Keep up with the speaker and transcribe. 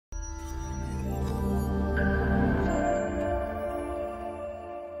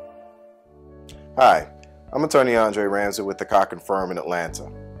Hi, I'm attorney Andre Ramsey with the Cochran Firm in Atlanta.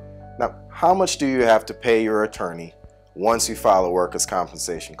 Now, how much do you have to pay your attorney once you file a workers'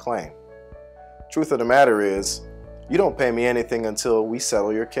 compensation claim? Truth of the matter is, you don't pay me anything until we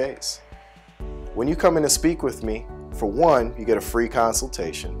settle your case. When you come in to speak with me, for one, you get a free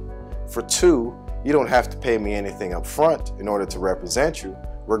consultation. For two, you don't have to pay me anything up front in order to represent you,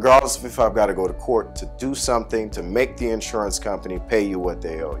 regardless of if I've got to go to court to do something to make the insurance company pay you what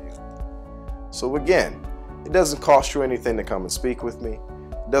they owe you. So again, it doesn't cost you anything to come and speak with me.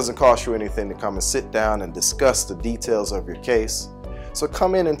 It doesn't cost you anything to come and sit down and discuss the details of your case. So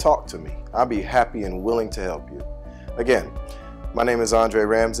come in and talk to me. I'll be happy and willing to help you. Again, my name is Andre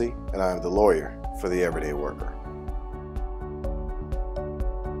Ramsey, and I am the lawyer for the everyday worker.